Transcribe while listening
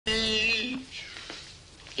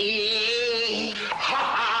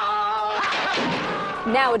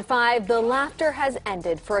Now at 5, the laughter has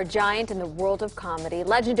ended for a giant in the world of comedy.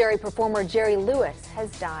 Legendary performer Jerry Lewis has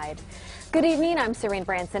died. Good evening, I'm Serene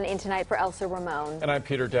Branson, in tonight for Elsa Ramon. And I'm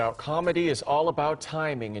Peter Dow. Comedy is all about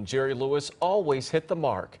timing, and Jerry Lewis always hit the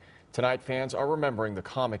mark. Tonight, fans are remembering the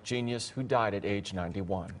comic genius who died at age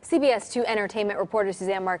 91. CBS 2 entertainment reporter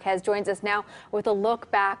Suzanne Marques joins us now with a look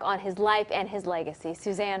back on his life and his legacy.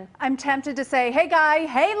 Suzanne. I'm tempted to say, hey guy,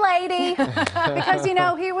 hey lady, because you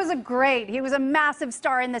know, he was a massive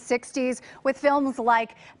star in the 60s with films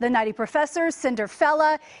like The Nutty Professor,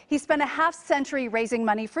 Cinderfella. He spent a half-century raising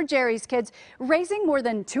money for Jerry's kids, raising more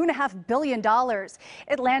than $2.5 billion.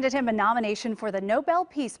 It landed him a nomination for the Nobel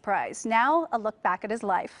Peace Prize. Now, a look back at his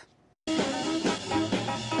life.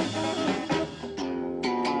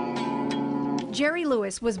 Jerry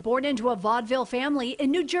Lewis was born into a vaudeville family in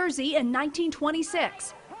New Jersey in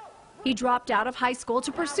 1926. He dropped out of high school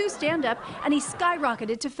to pursue stand-up, and he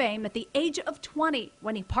skyrocketed to fame at the age of 20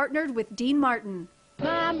 when he partnered with Dean Martin.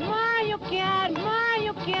 Mama, you can, Ma,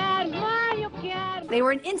 you can, Ma, you can. They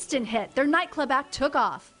were an instant hit. Their nightclub act took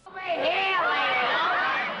off.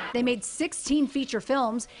 They made 16 feature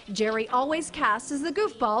films. Jerry always cast as the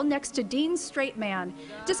goofball next to Dean's straight man.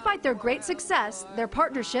 Despite their great success, their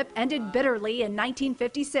partnership ended bitterly in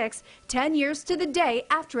 1956, 10 years to the day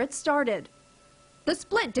after it started. The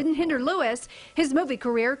split didn't hinder Lewis. His movie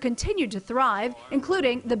career continued to thrive,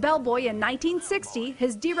 including The Bellboy in 1960,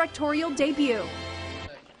 his directorial debut.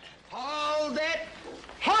 Hold it!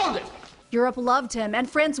 Hold it! Europe loved him, and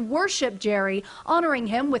France worshipped Jerry, honoring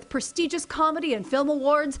him with prestigious comedy and film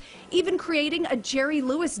awards, even creating a Jerry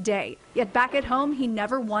Lewis Day. Yet back at home, he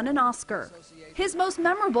never won an Oscar. His most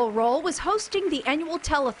memorable role was hosting the annual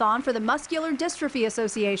telethon for the Muscular Dystrophy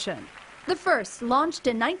Association. The first, launched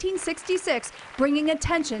in 1966, bringing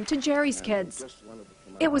attention to Jerry's kids.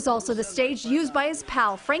 It was also the stage used by his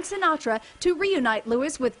pal Frank Sinatra to reunite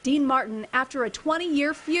Lewis with Dean Martin after a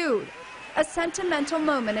 20-year feud. A sentimental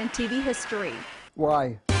moment in TV history.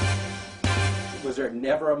 Why? Was there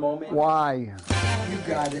never a moment? Why? You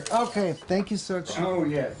got it. Okay, thank you, sir. Oh,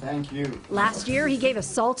 yeah, thank you. Last year, he gave a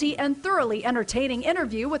salty and thoroughly entertaining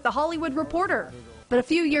interview with The Hollywood Reporter. But a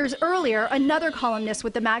few years earlier, another columnist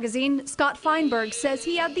with the magazine, Scott Feinberg, says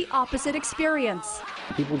he had the opposite experience.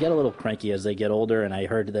 People get a little cranky as they get older, and I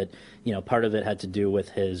heard that, part of it had to do with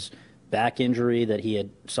his back injury that he had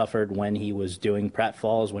suffered when he was doing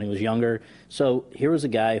pratfalls when he was younger. So here was a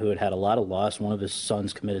guy who had had a lot of loss. One of his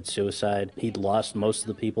sons committed suicide. He'd lost most of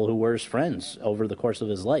the people who were his friends over the course of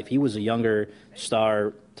his life. He was a younger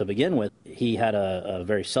star to begin with. He had a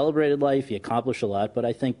very celebrated life. He accomplished a lot, but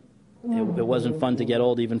I think it wasn't fun to get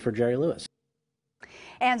old even for Jerry Lewis.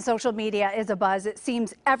 And social media is abuzz. It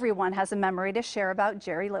seems everyone has a memory to share about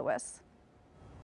Jerry Lewis.